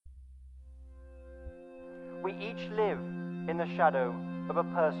We each live in the shadow of a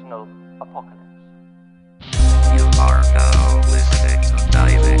personal apocalypse. You are now listening to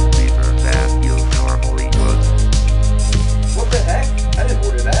Diving Deeper Than You Normally Would. What the heck? I didn't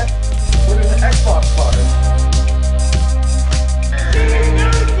order that. Order the Xbox card. Sending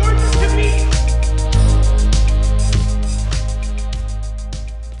down forces to me!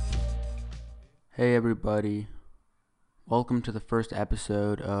 Hey everybody, welcome to the first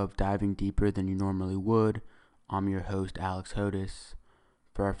episode of Diving Deeper Than You Normally Would. I'm your host Alex Hodis.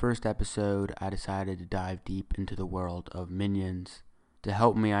 For our first episode, I decided to dive deep into the world of Minions. To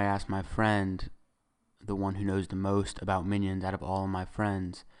help me, I asked my friend, the one who knows the most about Minions out of all of my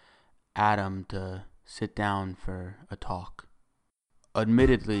friends, Adam, to sit down for a talk.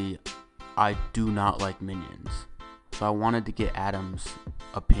 Admittedly, I do not like Minions, so I wanted to get Adam's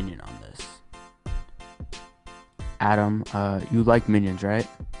opinion on this. Adam, you like Minions, right?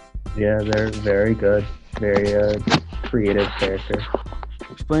 Yeah, they're very good. Very creative character.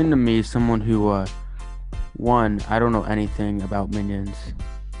 Explain to me, someone who, one, I don't know anything about Minions.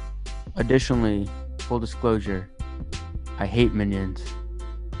 Additionally, full disclosure, I hate Minions.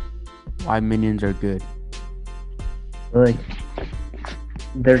 Why Minions are good. Like,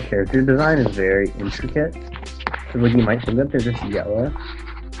 their character design is very intricate. So, like, you might think that they're just yellow,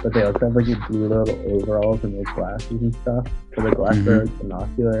 but they also have, like, these blue little overalls and their glasses and stuff. So the glasses are like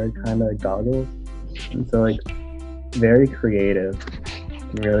binocular kind of goggles. And so, like, very creative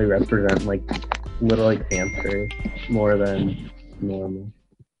and really represent, like, little, like, hamsters more than normal.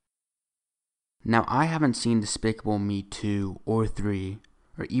 Now, I haven't seen Despicable Me 2 or 3,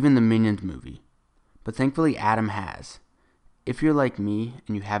 or even the Minions movie, but thankfully Adam has. If you're like me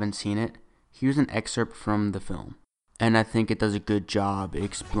and you haven't seen it, here's an excerpt from the film. And I think it does a good job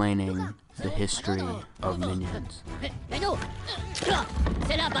explaining the history of Minions.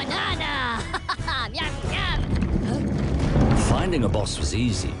 C'est la banana! Miam, miam! Finding a boss was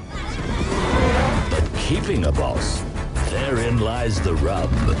easy. But keeping a boss, therein lies the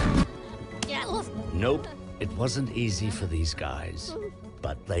rub. Nope, it wasn't easy for these guys.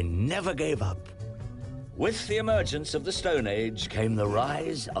 But they never gave up. With the emergence of the Stone Age came the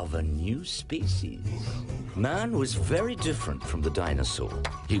rise of a new species. Man was very different from the dinosaur.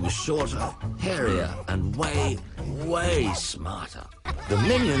 He was shorter, hairier, and way, way smarter. The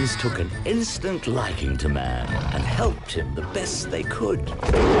minions took an instant liking to man and helped him the best they could.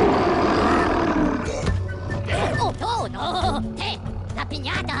 Oh, no! Hey, la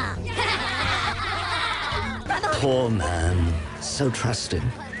piñata! Poor man, so trusting,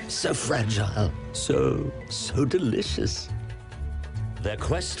 so fragile, so delicious. Their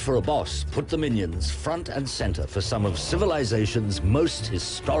quest for a boss put the minions front and center for some of civilization's most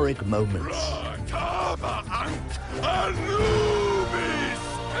historic moments.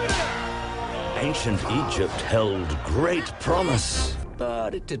 Ancient Egypt held great promise,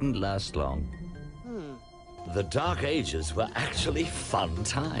 but it didn't last long. The Dark Ages were actually fun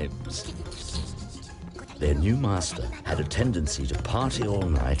times. Their new master had a tendency to party all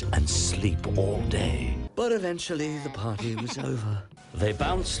night and sleep all day. But eventually the party was over. They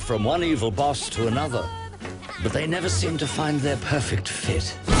bounced from one evil boss to another, but they never seemed to find their perfect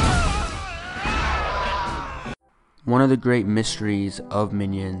fit. One of the great mysteries of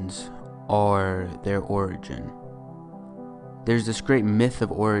Minions are their origin. There's this great myth of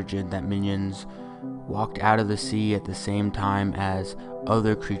origin that Minions walked out of the sea at the same time as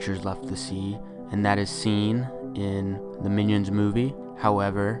other creatures left the sea, and that is seen in the Minions movie.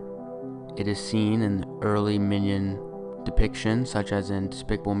 However, it is seen in the early Minion depictions, such as in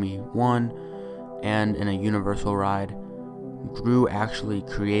Despicable Me 1 and in a Universal ride. Gru actually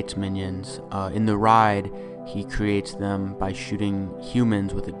creates Minions. In the ride, he creates them by shooting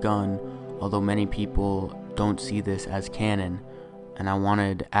humans with a gun, although many people don't see this as canon, and I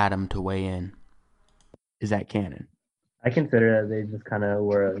wanted Adam to weigh in. Is that canon? I consider that they just kind of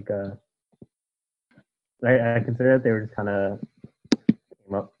were like I consider that they were just kind of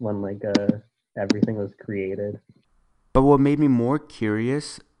came up when like everything was created. But what made me more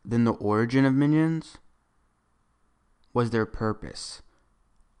curious than the origin of Minions was their purpose.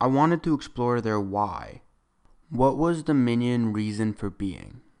 I wanted to explore their why. What was the Minion reason for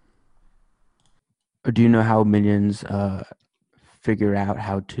being? Or do you know how Minions figure out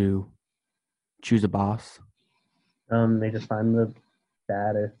how to choose a boss? They just find the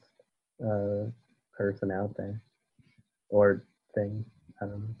baddest person out there or thing. I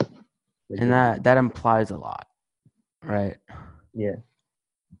don't know. And that implies a lot, right? Yeah.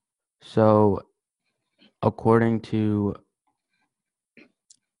 So, according to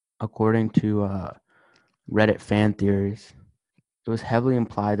Reddit fan theories, It was heavily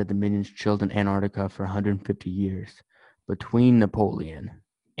implied that the Minions chilled in Antarctica for 150 years between Napoleon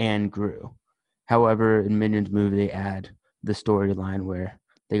and Gru. However, in Minions movie, they add the storyline where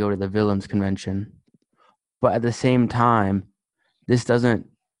they go to the villains convention. But at the same time, this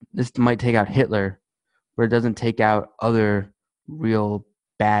might take out Hitler, but it doesn't take out other real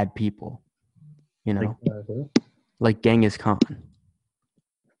bad people, Like, who? like Genghis Khan.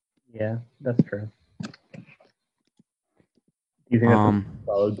 Yeah, that's true. Do you think that they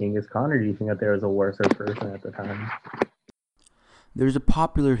followed Genghis Khan, or do you think that there was a worser person at the time? There's a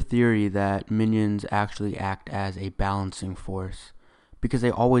popular theory that minions actually act as a balancing force because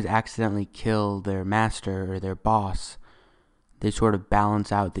they always accidentally kill their master or their boss. They sort of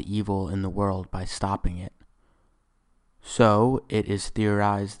balance out the evil in the world by stopping it. So it is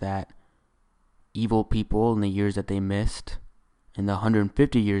theorized that evil people in the years that they missed, in the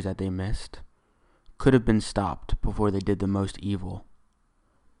 150 years that they missed, could have been stopped before they did the most evil,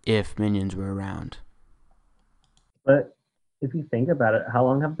 if minions were around. But if you think about it, how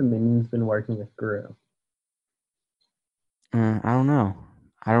long have the minions been working with Gru? I don't know.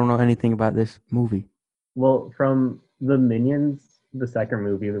 I don't know anything about this movie. Well, from the Minions, the second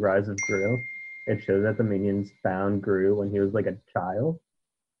movie, The Rise of Gru, it shows that the Minions found Gru when he was like a child,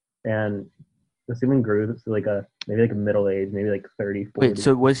 and assuming Gru is like maybe a middle age, maybe like 30, 40. Wait,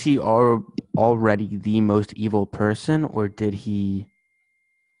 so was he already the most evil person, or did he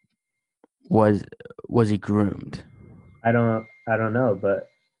was he groomed? I don't know, but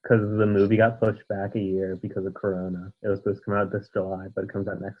because the movie got pushed back a year because of Corona, it was supposed to come out this July, but it comes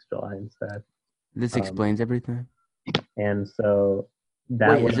out next July instead. This explains everything. And so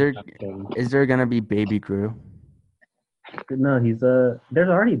that is there gonna be Baby Gru? No, there's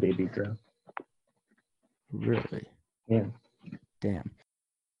already Baby Gru. Really? Yeah. Damn.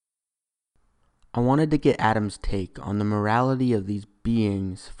 I wanted to get Adam's take on the morality of these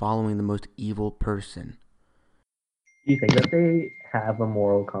beings following the most evil person. Do you think that they have a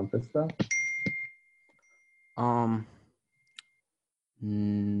moral compass, though? I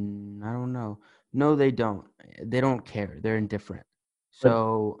don't know. No, they don't. They don't care. They're indifferent.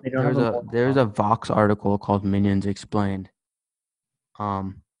 So there's a Vox article called Minions Explained.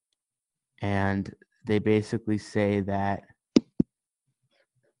 And they basically say that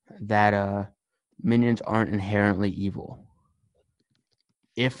minions aren't inherently evil.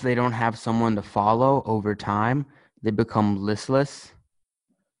 If they don't have someone to follow over time, they become listless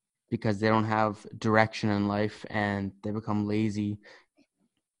because they don't have direction in life, and they become lazy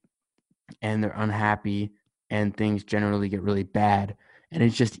and they're unhappy, and things generally get really bad, and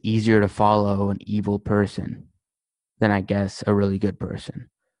it's just easier to follow an evil person than, I guess, a really good person.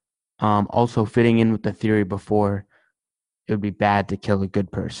 Also fitting in with the theory before, it would be bad to kill a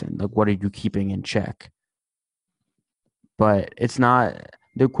good person. Like, what are you keeping in check? But it's not,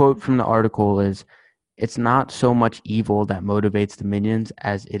 the quote from the article is, it's not so much evil that motivates the minions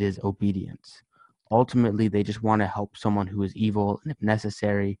as it is obedience. Ultimately, they just want to help someone who is evil, and if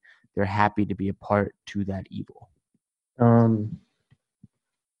necessary, they're happy to be a part to that evil. I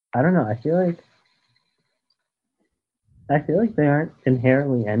don't know. I feel like they aren't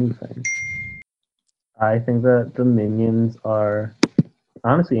inherently anything. I think that the minions are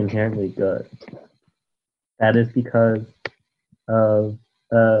honestly inherently good. That is because of,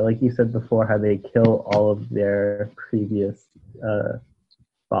 like you said before, how they kill all of their previous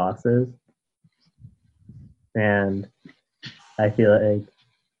bosses. And I feel like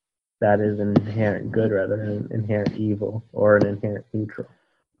that is an inherent good rather than an inherent evil or an inherent neutral.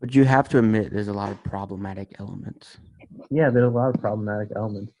 But you have to admit there's a lot of problematic elements. Yeah, there's a lot of problematic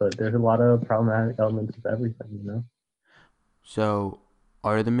elements, but there's a lot of problematic elements with everything, you know? So,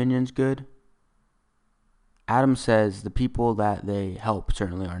 are the minions good? Adam says the people that they help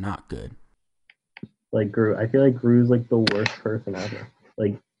certainly are not good. Like Gru, I feel like Gru's like the worst person ever.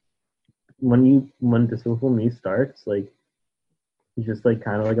 Like, when Despicable Me starts, like, he's just like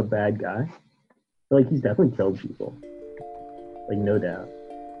kind of like a bad guy. But like, he's definitely killed people. Like, no doubt.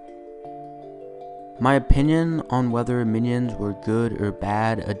 My opinion on whether minions were good or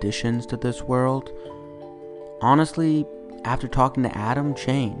bad additions to this world, honestly, after talking to Adam,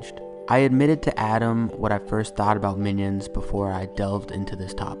 changed. I admitted to Adam what I first thought about minions before I delved into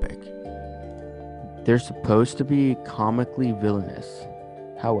this topic. They're supposed to be comically villainous.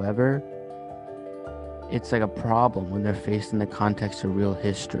 However, it's like a problem when they're faced in the context of real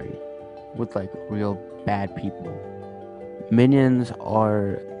history with like real bad people. Minions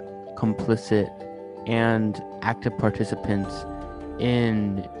are complicit and active participants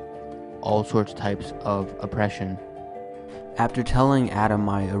in all sorts of types of oppression. After telling Adam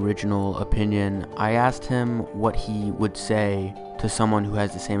my original opinion, I asked him what he would say to someone who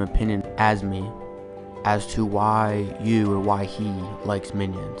has the same opinion as me as to why you or why he likes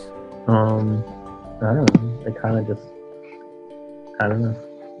Minions. I don't know. I kind of just, I don't know.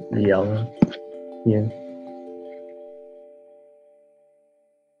 Yellow. Yeah.